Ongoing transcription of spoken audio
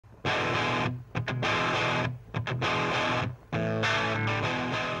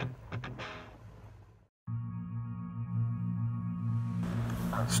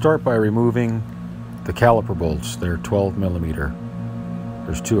start by removing the caliper bolts. They're 12 millimeter.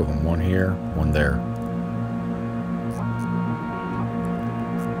 There's two of them, one here, one there.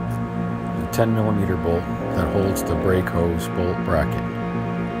 The 10 millimeter bolt that holds the brake hose bolt bracket.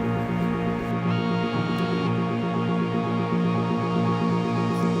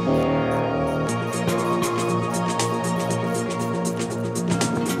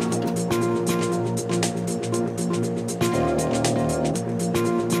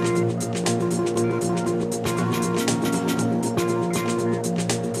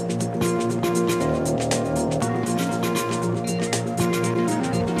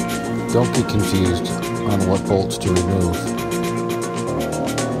 Don't get confused on what bolts to remove.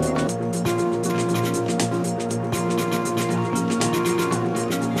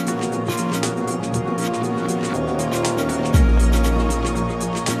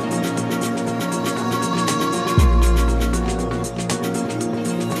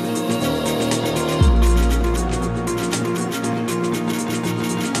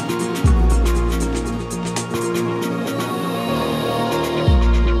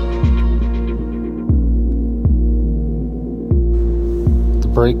 The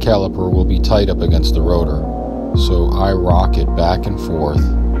brake caliper will be tight up against the rotor, so I rock it back and forth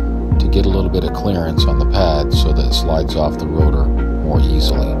to get a little bit of clearance on the pad so that it slides off the rotor more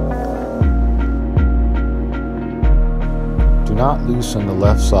easily. Do not loosen the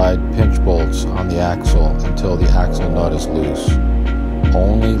left side pinch bolts on the axle until the axle nut is loose.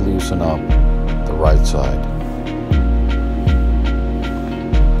 Only loosen up the right side.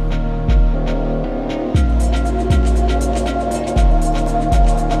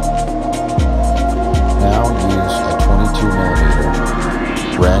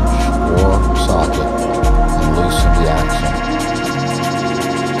 Wrench or socket and loosen the axle.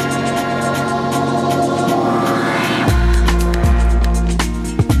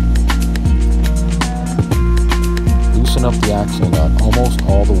 Loosen up the axle nut almost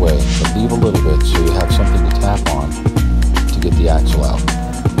all the way, but leave a little bit so you have something to tap on to get the axle out.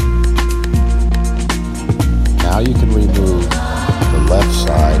 Now you can remove the left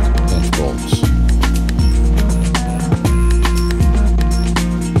side pinch bolts.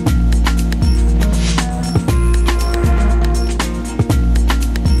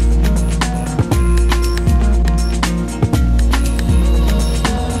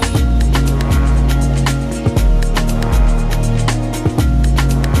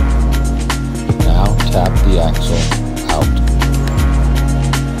 Tap the axle out.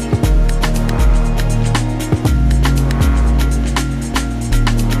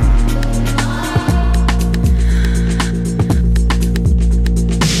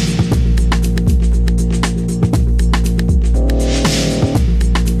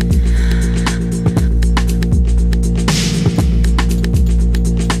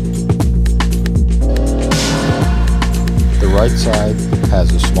 The right side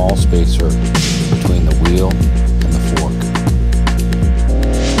has a small spacer between the wheel and the fork.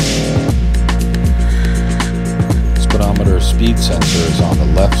 Speedometer speed sensor is on the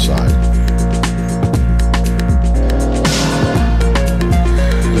left side.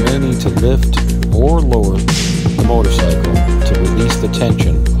 You may need to lift or lower the motorcycle to release the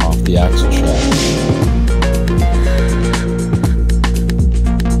tension off the axle shaft.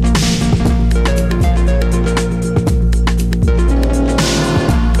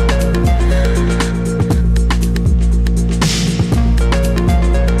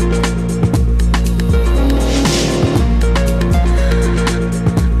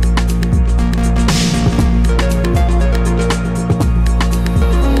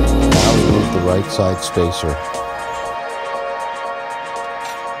 Right side spacer.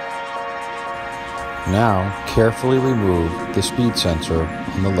 Now carefully remove the speed sensor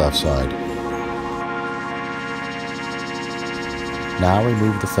on the left side. Now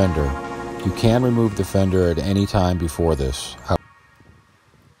remove the fender. You can remove the fender at any time before this.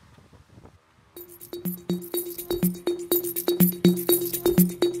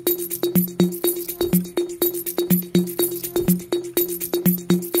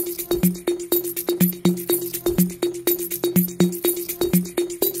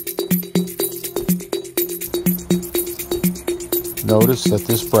 Notice that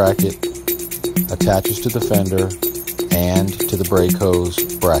this bracket attaches to the fender and to the brake hose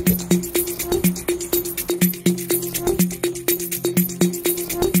bracket.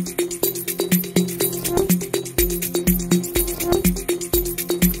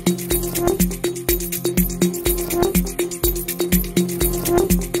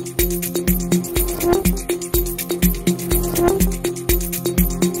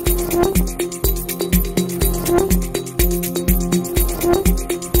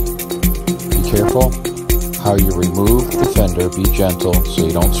 be gentle so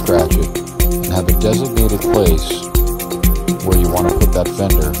you don't scratch it, and have a designated place where you want to put that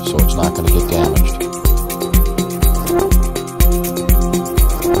fender so it's not going to get damaged.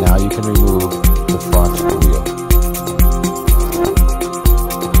 Now you can remove the front wheel.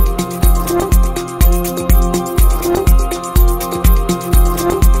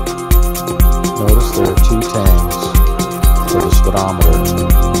 Notice there are two tangs for the speedometer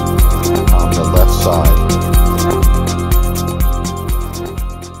on the left side.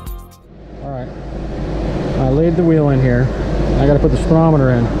 Alright, I laid the wheel in here. I got to put the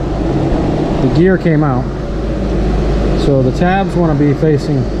speedometer in. The gear came out. So the tabs want to be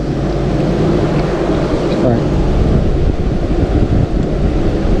facing, alright,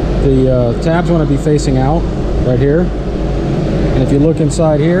 the tabs want to be facing out right here. And if you look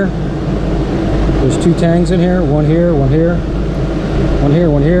inside here, there's two tangs in here, one here, one here, one here,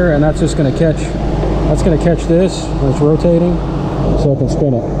 one here, and that's just going to catch, that's going to catch this when it's rotating so it can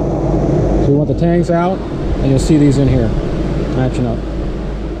spin it. So you want the tangs out, and you'll see these in here matching up.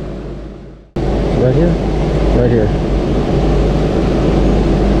 Right here, right here.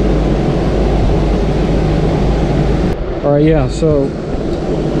 Alright, yeah, so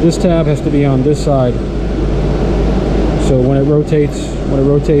this tab has to be on this side. So when it rotates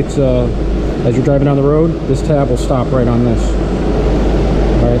as you're driving down the road, this tab will stop right on this.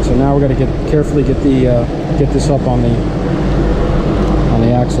 Alright, so now we're going to carefully get this up on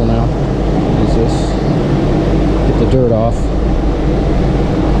the axle now. Use this. Get the dirt off.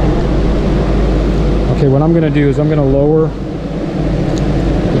 Okay, what I'm going to do is I'm going to lower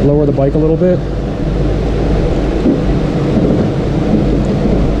the bike a little bit.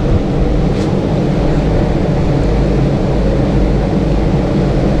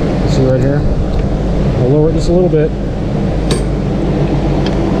 See right here? I'll lower it just a little bit.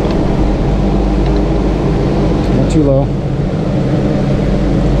 Not too low.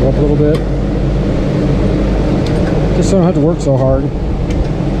 Go up a little bit. Just so I don't have to work so hard.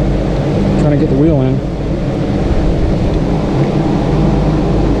 Trying to get the wheel in.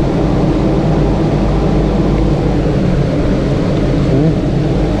 Okay.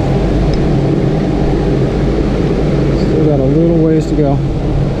 Still got a little ways to go.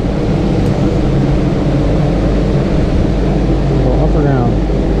 Go up or down.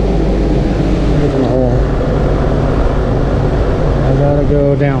 Look in the hole. I gotta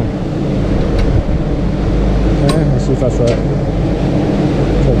go down. Okay, let's see if that's right.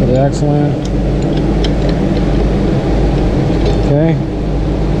 Put the axle in. Okay,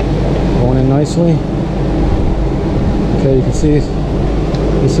 going in nicely. Okay, you can see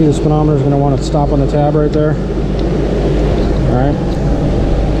the speedometer is going to want to stop on the tab right there. All right.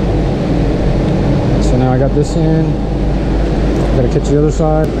 So now I got this in. Got to catch the other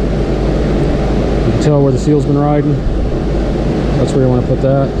side. You can tell where the seal's been riding. That's where you want to put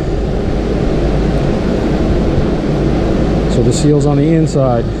that. So the seal's on the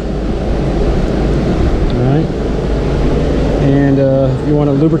inside. Alright. And you want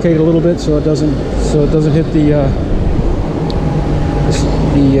to lubricate it a little bit so it doesn't hit the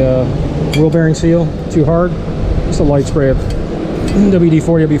wheel bearing seal too hard. Just a light spray of WD-40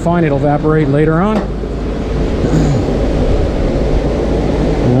 will be fine. It'll evaporate later on.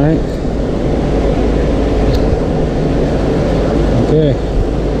 Alright. Okay.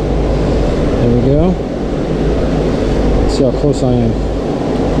 There we go. See how close I am.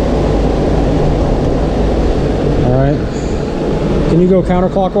 Alright. Can you go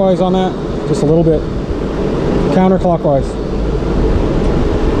counterclockwise on that? Just a little bit. Counterclockwise.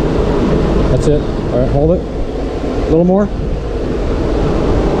 That's it. Alright, hold it. A little more.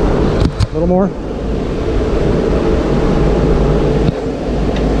 A little more.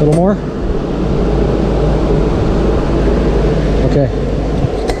 A little more. Okay.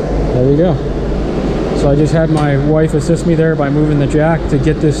 There we go. So I just had my wife assist me there by moving the jack to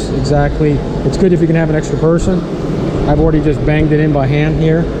get this exactly. It's good if you can have an extra person. I've already just banged it in by hand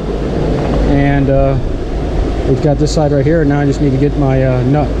here. And we've got this side right here. And now I just need to get my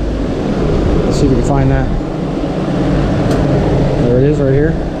nut. Let's see if we can find that. There it is right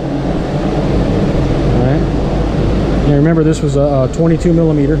here. Alright. Now remember this was a 22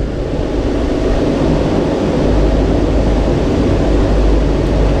 millimeter.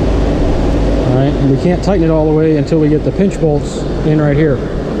 And we can't tighten it all the way until we get the pinch bolts in right here.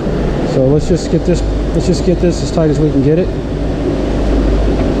 So let's just get this as tight as we can get it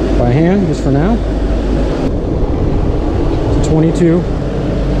by hand just for now. It's 22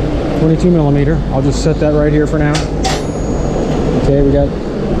 millimeter. I'll just set that right here for now. Okay, we got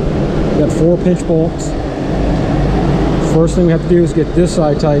 4 pinch bolts. First thing we have to do is get this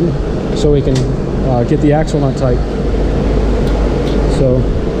side tightened so we can get the axle nut tight. So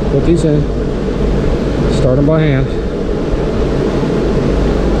put these in, start them by hand.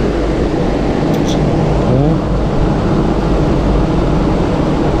 Okay.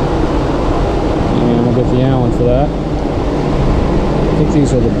 And we'll get the Allen for that. I think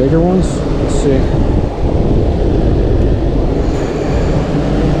these are the bigger ones. Let's see.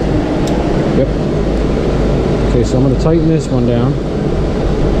 Yep. Okay, so I'm going to tighten this one down.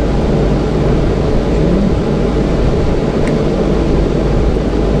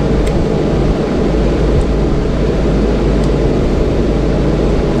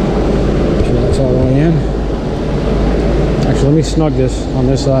 Make sure that's all the way in. Actually, let me snug this on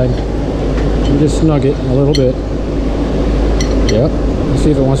this side. Let me just snug it a little bit. Yep. Let's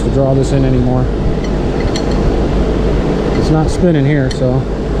see if it wants to draw this in anymore. It's not spinning here, so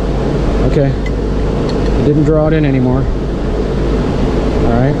okay. It didn't draw it in anymore.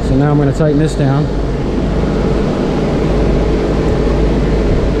 Alright, so now I'm going to tighten this down.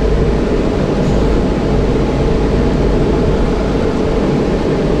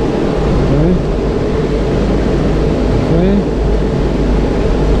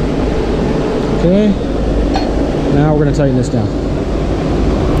 Okay. Now we're going to tighten this down.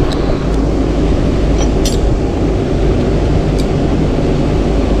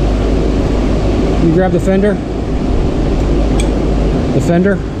 You grab the fender. The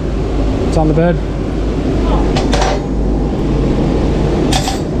fender. It's on the bed.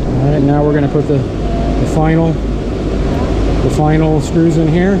 All right, now we're going to put the final screws in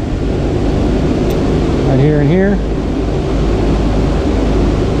here. Right here and here.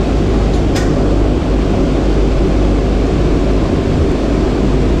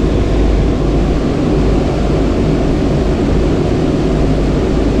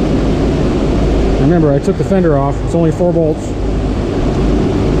 Remember, I took the fender off. It's only 4 bolts.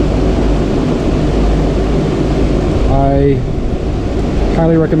 I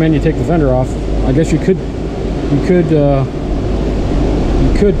highly recommend you take the fender off. I guess you could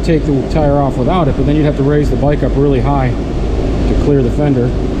take the tire off without it, but then you'd have to raise the bike up really high to clear the fender.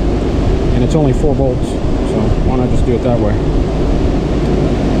 And it's only 4 bolts, so why not just do it that way?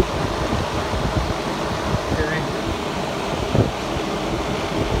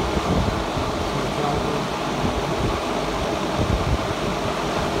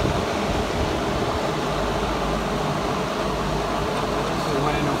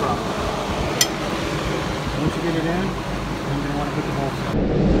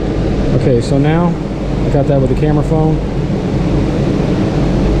 Okay, so now I got that with the camera phone.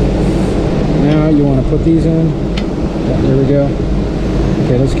 Now you want to put these in. Yeah, there we go.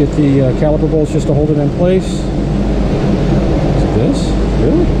 Okay, let's get the caliper bolts just to hold it in place. Is it this?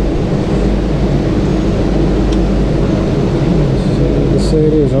 Really? Let's say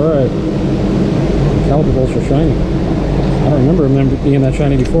it is. All right. Caliper bolts are shiny. I don't remember them being that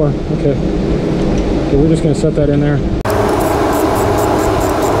shiny before. Okay. Okay, we're just going to set that in there.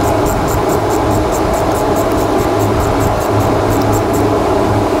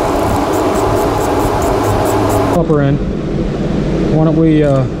 Upper end. Why don't we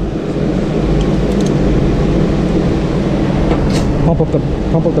pump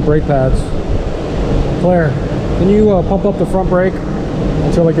up the brake pads? Claire, can you pump up the front brake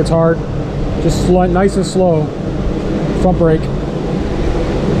until it gets hard? Just nice and slow. Front brake.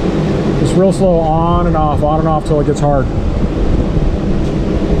 Just real slow, on and off till it gets hard.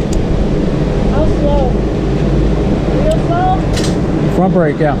 How slow? Real slow? Front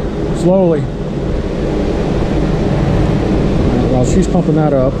brake, yeah. Slowly. While she's pumping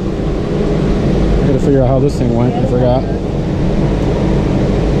that up, I gotta figure out how this thing went. I forgot.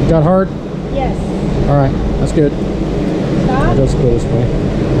 Got hard? Yes. Alright, that's good. Stop? I'll just go this way.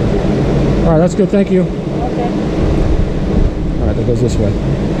 Alright, that's good, thank you. Okay. Alright, that goes this way.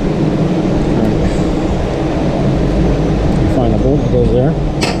 Alright. Find the bolt that goes there.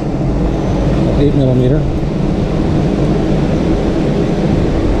 8mm.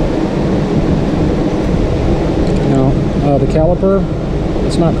 Now, the caliper,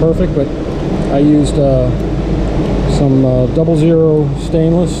 it's not perfect, but I used some 00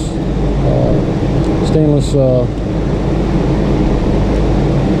 stainless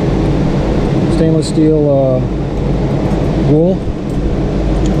steel wool,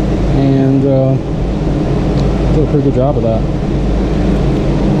 and did a pretty good job of that.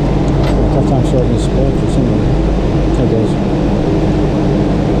 Tough time starting this bolt for some reason. There it goes.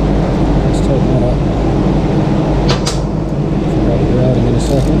 Let's tighten that up. Forgot what we're adding in a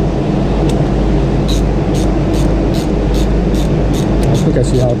second. I think I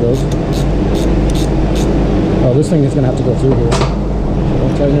see how it goes. Oh, this thing is going to have to go through here.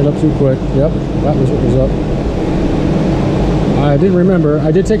 Don't tighten it up too quick. Yep, that was what was up. I didn't remember.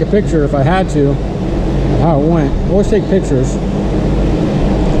 I did take a picture if I had to of how it went. Always take pictures.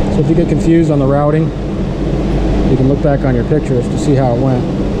 So if you get confused on the routing, you can look back on your pictures to see how it went.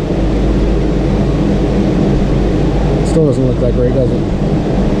 It still doesn't look that great, does it?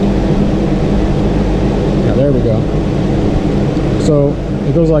 Yeah, there we go. So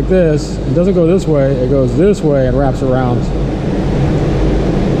it goes like this. It doesn't go this way. It goes this way and wraps around.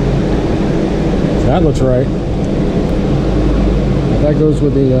 That looks right. That goes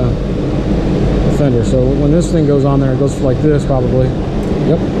with the fender. So when this thing goes on there, it goes like this probably.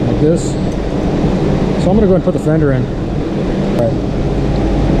 Yep, like this. So I'm gonna go ahead and put the fender in. All right.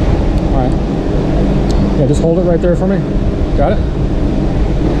 All right. Yeah, just hold it right there for me. Got it?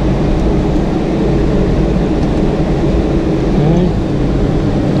 Okay.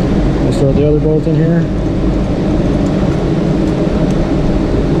 Let's throw the other bolt in here.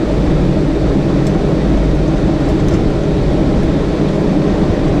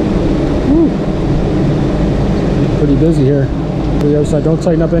 Pretty busy here. To the other side, don't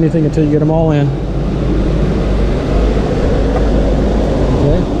tighten up anything until you get them all in.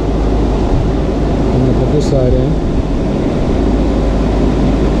 Okay. I'm going to put this side in.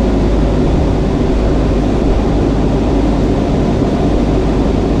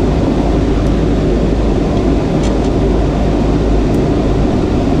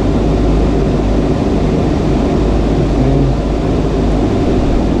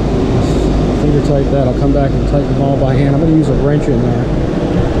 Tight that. I'll come back and tighten them all by hand. I'm going to use a wrench in there,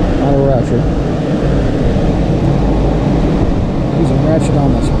 not a ratchet. Use a ratchet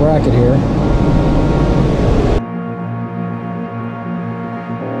on this bracket here.